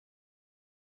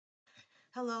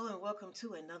Hello and welcome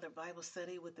to another Bible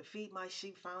study with the Feed My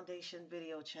Sheep Foundation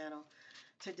video channel.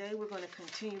 Today we're going to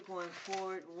continue going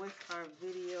forward with our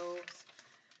videos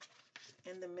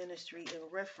in the ministry in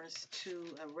reference to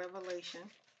a revelation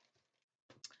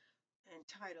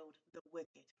entitled The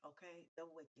Wicked, okay? The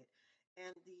Wicked.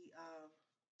 And the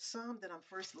psalm that I'm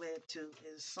first led to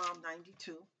is Psalm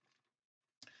 92,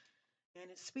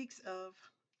 and it speaks of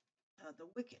the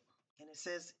wicked. And it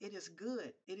says, it is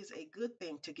a good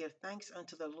thing to give thanks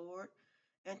unto the Lord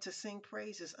and to sing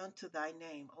praises unto thy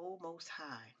name, O Most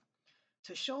High,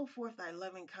 to show forth thy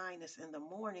loving kindness in the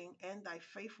morning and thy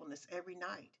faithfulness every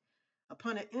night,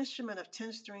 upon an instrument of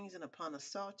 10 strings and upon a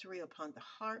psaltery, upon the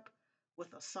harp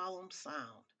with a solemn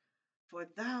sound. For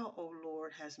thou, O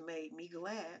Lord, hast made me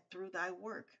glad through thy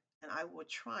work, and I will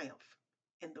triumph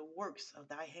in the works of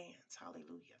thy hands.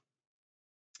 Hallelujah.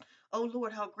 O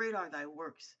Lord, how great are thy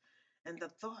works, and the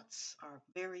thoughts are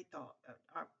very thought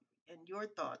are and your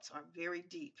thoughts are very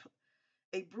deep.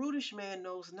 A brutish man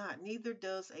knows not, neither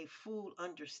does a fool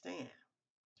understand.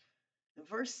 And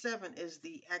verse 7 is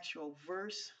the actual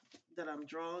verse that I'm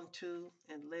drawn to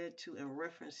and led to in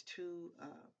reference to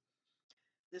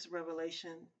this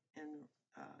revelation and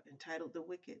entitled The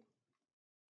Wicked.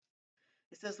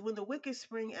 It says, when the wicked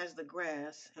spring as the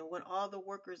grass, and when all the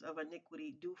workers of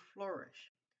iniquity do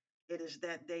flourish, it is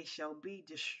that they shall be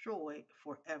destroyed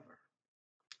forever.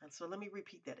 And so let me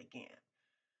repeat that again.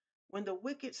 When the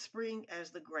wicked spring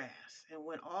as the grass, and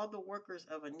when all the workers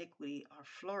of iniquity are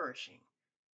flourishing,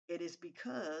 it is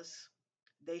because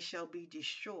they shall be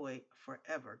destroyed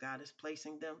forever. God is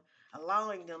placing them,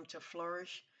 allowing them to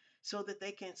flourish so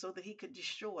that he could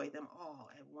destroy them all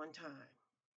at one time.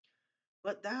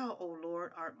 But thou, O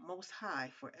Lord, art most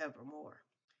high forevermore.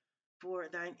 For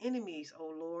thine enemies, O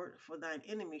Lord, for thine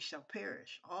enemies shall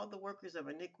perish. All the workers of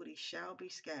iniquity shall be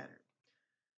scattered.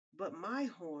 But my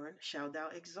horn shalt thou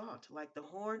exalt, like the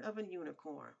horn of an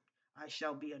unicorn. I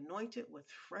shall be anointed with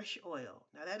fresh oil.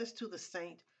 Now that is to the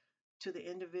saint, to the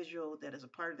individual that is a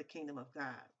part of the kingdom of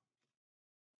God.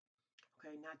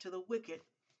 Okay, not to the wicked,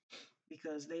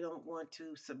 because they don't want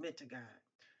to submit to God.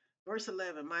 Verse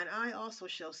 11, mine eye also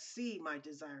shall see my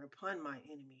desire upon my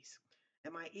enemies,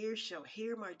 and my ears shall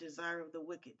hear my desire of the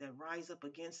wicked that rise up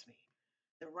against me.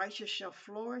 The righteous shall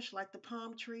flourish like the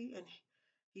palm tree, and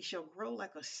he shall grow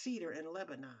like a cedar in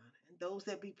Lebanon. And those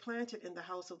that be planted in the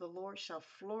house of the Lord shall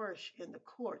flourish in the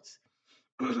courts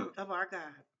of our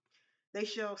God. They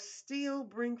shall still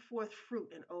bring forth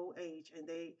fruit in old age, and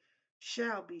they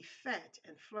shall be fat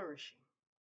and flourishing,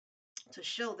 to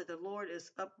show that the Lord is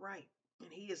upright,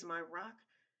 and he is my rock,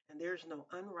 and there's no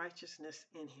unrighteousness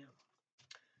in him.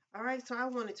 All right, so I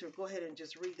wanted to go ahead and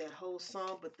just read that whole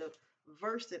psalm, but the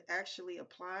verse that actually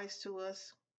applies to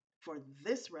us for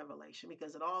this revelation,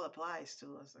 because it all applies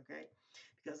to us, okay?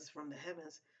 Because it's from the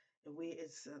heavens, and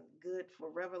it's good for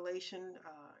revelation,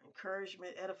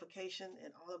 encouragement, edification,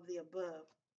 and all of the above.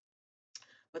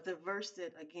 But the verse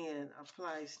that again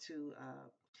applies to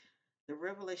the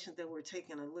revelation that we're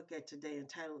taking a look at today,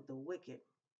 entitled "The Wicked,"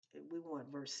 we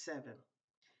want verse 7,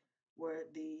 where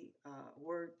the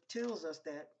word tells us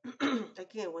that,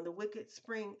 again, when the wicked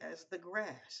spring as the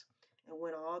grass, and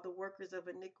when all the workers of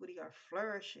iniquity are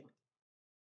flourishing,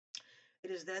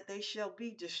 it is that they shall be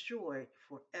destroyed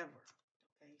forever.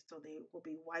 Okay, so they will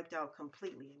be wiped out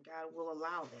completely, and God will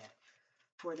allow that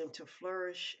for them to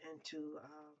flourish and to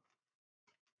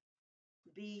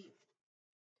be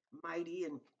mighty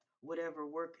in whatever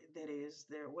work that is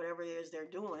there, whatever it is they're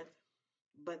doing,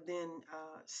 but then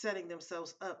setting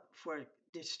themselves up for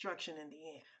destruction in the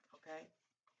end, okay?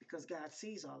 Because God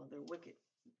sees all of their wicked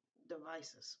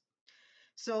devices.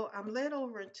 So I'm led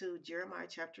over into Jeremiah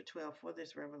chapter 12 for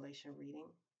this revelation reading.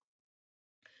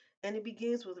 And it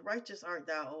begins with, righteous art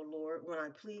thou, O Lord, when I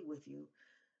plead with you.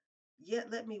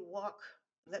 Yet let me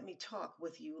talk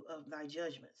with you of thy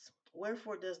judgments.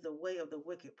 Wherefore does the way of the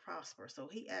wicked prosper? So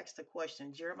he asked the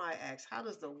question, Jeremiah asks, how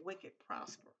does the wicked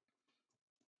prosper?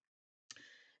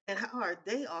 And how are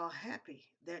they all happy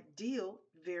that deal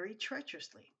very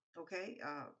treacherously? Okay,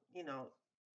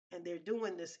 and they're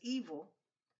doing this evil.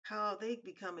 How are they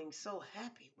becoming so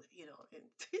happy with, and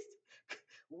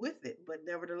with it? But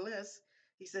nevertheless,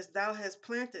 he says, thou hast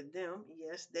planted them.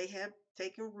 Yes, they have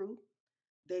taken root.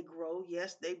 They grow.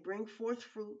 Yes, they bring forth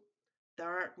fruit. Thou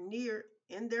art near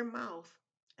in their mouth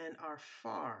and are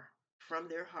far from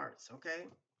their hearts. Okay.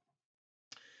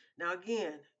 Now,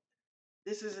 again,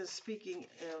 this isn't speaking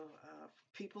of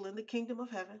people in the kingdom of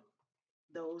heaven,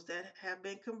 those that have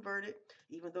been converted,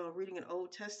 even though I'm reading an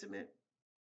Old Testament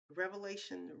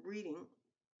Revelation reading,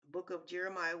 book of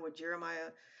Jeremiah, where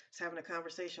Jeremiah is having a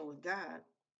conversation with God.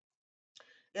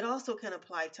 It also can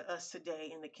apply to us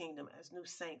today in the kingdom as new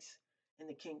saints in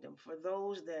the kingdom for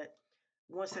those that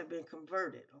once have been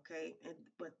converted, okay,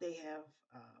 but they have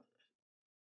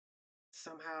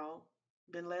somehow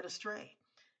been led astray.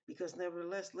 Because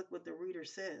nevertheless, look what the reader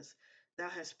says. Thou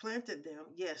hast planted them.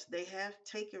 Yes, they have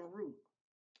taken root.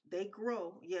 They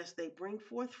grow. Yes, they bring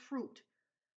forth fruit,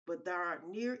 but thou art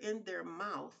near in their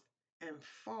mouth and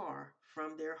far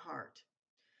from their heart.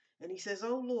 And he says,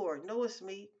 O Lord, knowest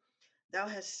me, thou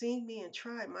hast seen me and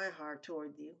tried my heart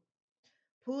toward thee.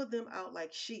 Pull them out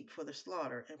like sheep for the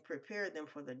slaughter, and prepare them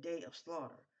for the day of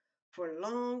slaughter. For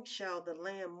long shall the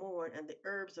land mourn, and the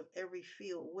herbs of every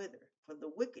field wither, for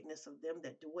the wickedness of them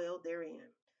that dwell therein.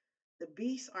 The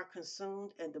beasts are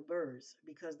consumed, and the birds,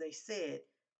 because they said,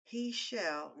 He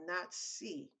shall not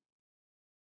see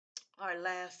our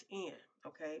last end.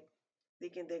 Okay,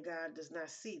 thinking that God does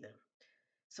not see them.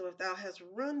 So if thou hast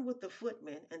run with the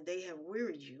footmen, and they have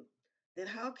wearied you, then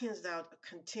how canst thou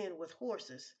contend with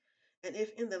horses? And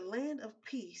if in the land of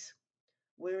peace,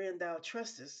 wherein thou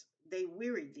trustest, they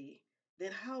wearied thee,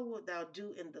 then how wilt thou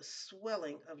do in the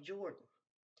swelling of Jordan?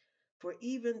 For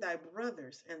even thy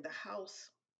brothers and the house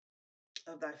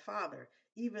of thy father,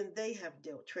 even they have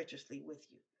dealt treacherously with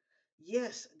you.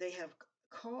 Yes, they have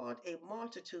called a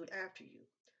multitude after you.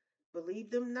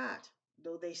 Believe them not,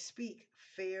 though they speak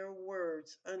fair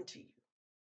words unto you.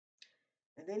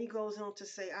 And then he goes on to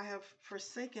say, I have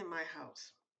forsaken my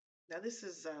house. Now, this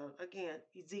is, again,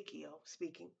 Ezekiel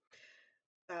speaking.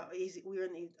 We're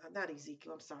in, not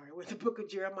Ezekiel, I'm sorry. We're in the book of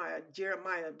Jeremiah,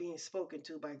 Jeremiah being spoken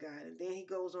to by God. And then he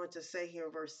goes on to say here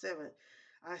in verse 7,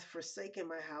 I've forsaken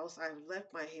my house, I've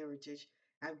left my heritage,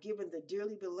 I've given the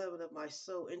dearly beloved of my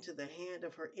soul into the hand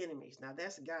of her enemies. Now,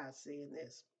 that's God saying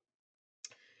this.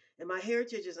 And my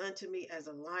heritage is unto me as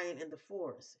a lion in the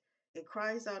forest. It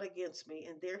cries out against me,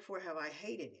 and therefore have I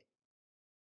hated it.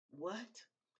 What?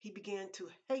 He began to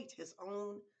hate his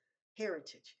own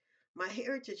heritage. My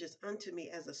heritage is unto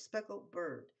me as a speckled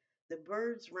bird. The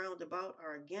birds round about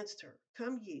are against her.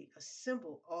 Come ye,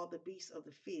 assemble all the beasts of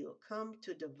the field, come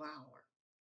to devour.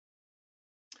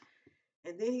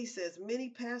 And then he says, many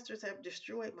pastors have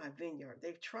destroyed my vineyard.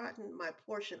 They've trodden my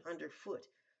portion underfoot.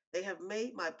 They have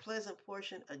made my pleasant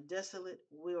portion a desolate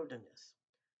wilderness.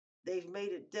 They've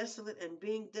made it desolate, and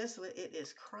being desolate, it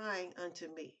is crying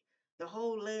unto me. The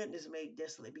whole land is made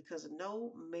desolate because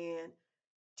no man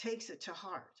takes it to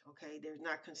heart. Okay, they're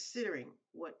not considering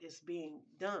what is being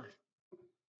done.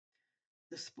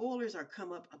 The spoilers are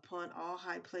come up upon all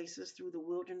high places through the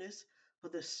wilderness, for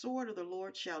the sword of the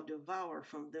Lord shall devour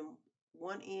from them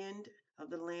one end of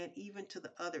the land even to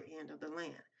the other end of the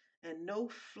land, and no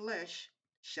flesh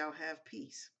shall have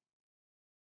peace.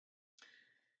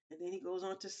 And then he goes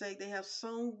on to say, they have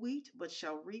sown wheat, but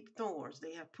shall reap thorns.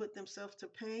 They have put themselves to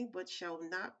pain, but shall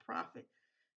not profit.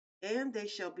 And they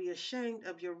shall be ashamed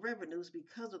of your revenues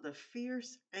because of the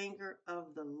fierce anger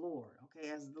of the Lord. Okay,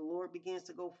 as the Lord begins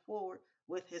to go forward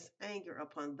with his anger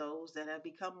upon those that have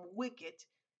become wicked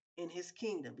in his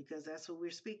kingdom, because that's what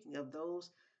we're speaking of,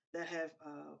 those that have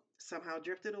somehow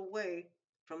drifted away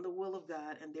from the will of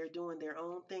God, and they're doing their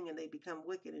own thing, and they become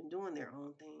wicked in doing their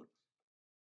own thing.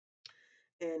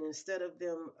 And instead of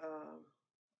them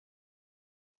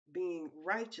being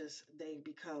righteous, they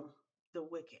become the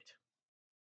wicked.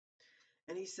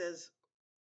 And he says,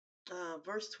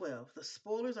 verse 12, the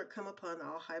spoilers are come upon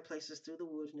all high places through the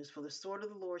wilderness, for the sword of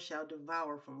the Lord shall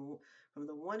devour from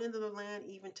the one end of the land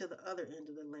even to the other end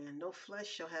of the land. No flesh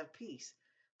shall have peace.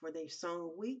 For they've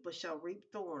sown wheat, but shall reap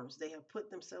thorns. They have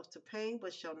put themselves to pain,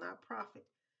 but shall not profit.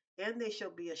 And they shall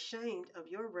be ashamed of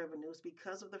your revenues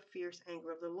because of the fierce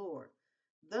anger of the Lord.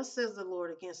 Thus says the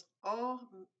Lord against all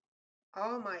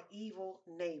my evil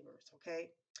neighbors, okay,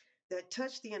 that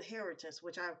touch the inheritance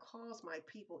which I have caused my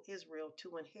people Israel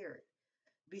to inherit.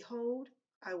 Behold,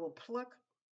 I will pluck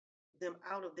them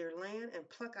out of their land and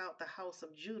pluck out the house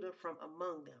of Judah from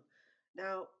among them.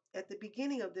 Now, at the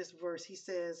beginning of this verse, he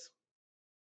says,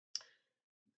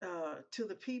 to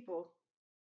the people,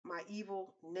 my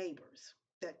evil neighbors,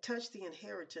 that touch the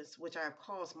inheritance which I have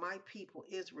caused my people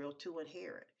Israel to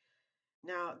inherit.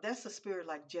 Now, that's a spirit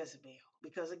like Jezebel,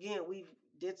 because again, we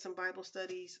did some Bible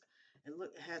studies and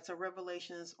had some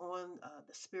revelations on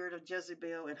the spirit of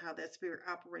Jezebel and how that spirit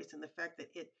operates, and the fact that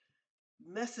it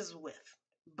messes with,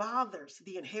 bothers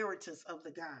the inheritance of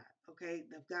the God, okay,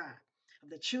 of God, of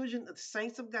the children of the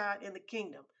saints of God in the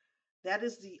kingdom. That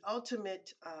is the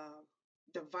ultimate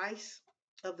device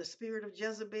of the spirit of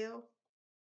Jezebel,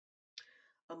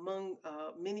 among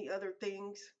many other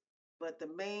things. But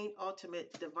the main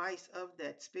ultimate device of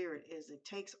that spirit is it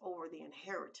takes over the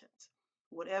inheritance.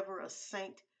 Whatever a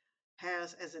saint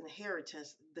has as an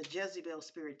inheritance, the Jezebel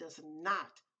spirit does not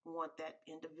want that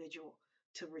individual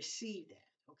to receive that.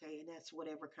 Okay, and that's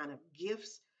whatever kind of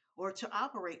gifts or to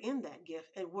operate in that gift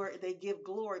and where they give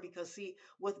glory because see,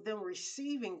 with them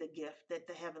receiving the gift that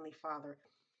the Heavenly Father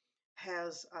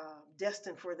has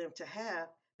destined for them to have,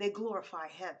 they glorify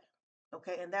heaven.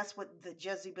 Okay, and that's what the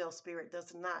Jezebel spirit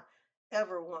does not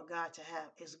ever want God to have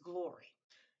is glory.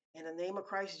 In the name of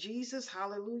Christ Jesus,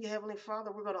 hallelujah, Heavenly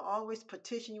Father, we're going to always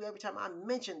petition you every time I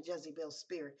mention Jezebel's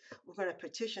spirit. We're going to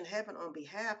petition heaven on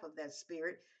behalf of that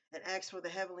spirit and ask for the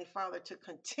Heavenly Father to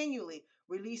continually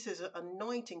release his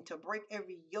anointing to break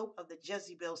every yoke of the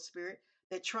Jezebel spirit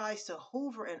that tries to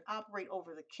hoover and operate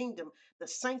over the kingdom, the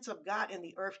saints of God in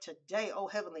the earth today. Oh,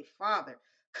 Heavenly Father,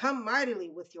 come mightily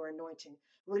with your anointing.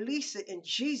 Release it in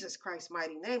Jesus Christ's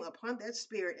mighty name upon that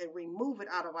spirit and remove it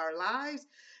out of our lives.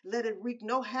 Let it wreak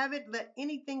no havoc. Let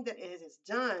anything that it has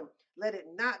done, let it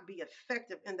not be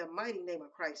effective in the mighty name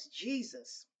of Christ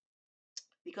Jesus,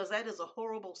 because that is a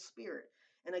horrible spirit.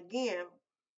 And again,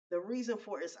 the reason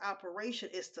for its operation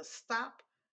is to stop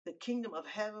the kingdom of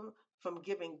heaven from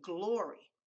giving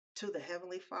glory to the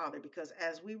Heavenly Father. Because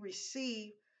as we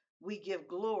receive, we give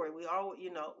glory. We all,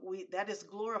 we that is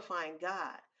glorifying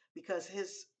God because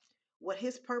his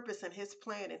purpose and his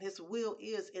plan and his will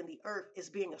is in the earth is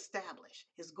being established,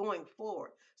 is going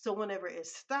forward. So whenever it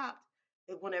stops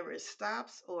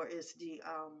or is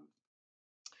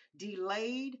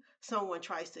delayed, someone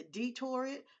tries to detour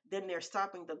it, then they're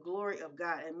stopping the glory of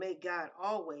God. And may God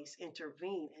always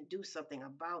intervene and do something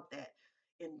about that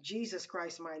in Jesus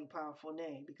Christ's mighty powerful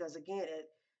name. Because again,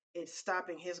 it's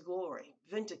stopping his glory.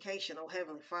 Vindication, oh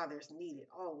Heavenly Father, is needed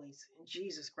always in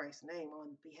Jesus Christ's name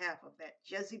on behalf of that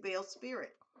Jezebel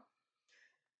spirit.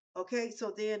 Okay,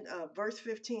 so then verse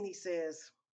 15, he says,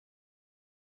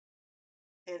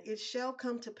 and it shall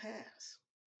come to pass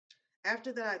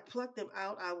after that I pluck them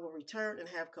out, I will return and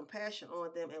have compassion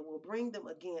on them and will bring them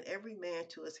again, every man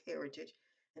to his heritage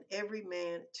and every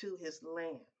man to his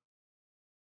land.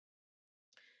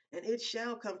 And it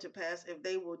shall come to pass if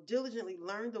they will diligently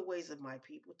learn the ways of my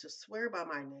people to swear by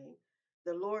my name,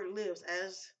 the Lord lives,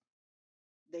 as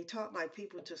they taught my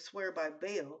people to swear by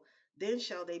Baal, then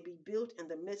shall they be built in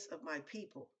the midst of my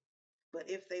people.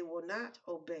 But if they will not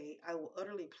obey, I will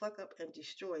utterly pluck up and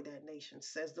destroy that nation,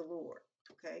 says the Lord.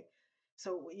 Okay.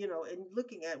 So, in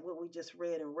looking at what we just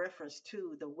read in reference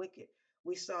to the wicked,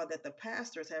 we saw that the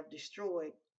pastors have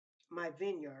destroyed my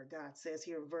vineyard, God says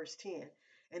here in verse 10.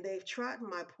 And they've trodden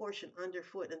my portion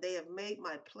underfoot, and they have made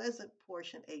my pleasant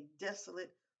portion a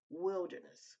desolate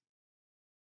wilderness,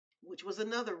 which was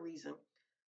another reason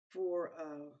for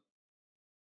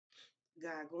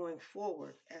God going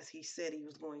forward as he said he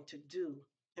was going to do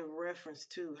in reference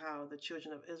to how the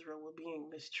children of Israel were being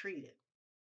mistreated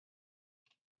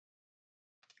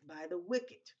by the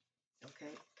wicked.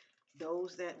 Okay.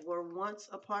 Those that were once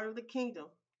a part of the kingdom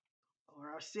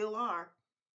or still are.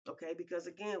 Okay. Because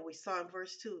again, we saw in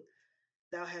verse 2,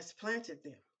 thou hast planted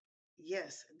them.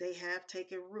 Yes, they have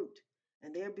taken root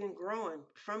and they have been growing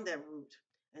from that root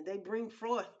and they bring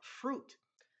forth fruit.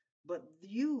 But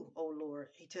you, O Lord,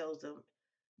 he tells them,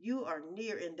 you are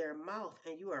near in their mouth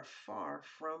and you are far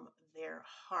from their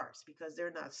hearts because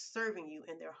they're not serving you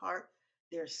in their heart.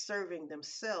 They're serving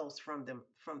themselves from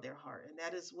their heart. And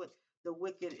that is what the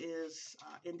wicked is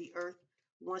in the earth.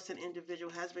 Once an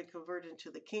individual has been converted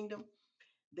into the kingdom,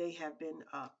 they have been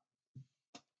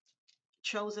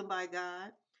chosen by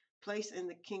God, placed in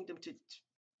the kingdom to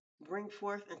bring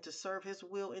forth and to serve his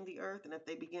will in the earth. And if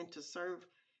they begin to serve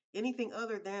anything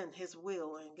other than his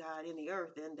will and God in the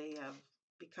earth, then they have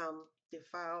become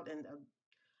defiled and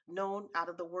known out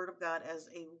of the word of God as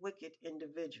a wicked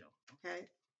individual. Okay.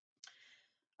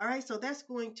 All right. So that's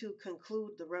going to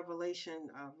conclude the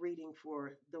Revelation reading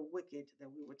for the wicked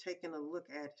that we were taking a look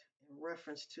at in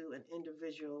reference to an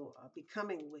individual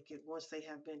becoming wicked once they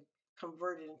have been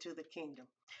converted into the kingdom.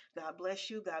 God bless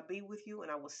you. God be with you. And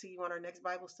I will see you on our next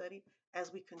Bible study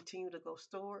as we continue to go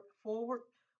forward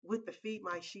with the Feed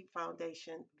My Sheep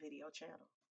Foundation video channel.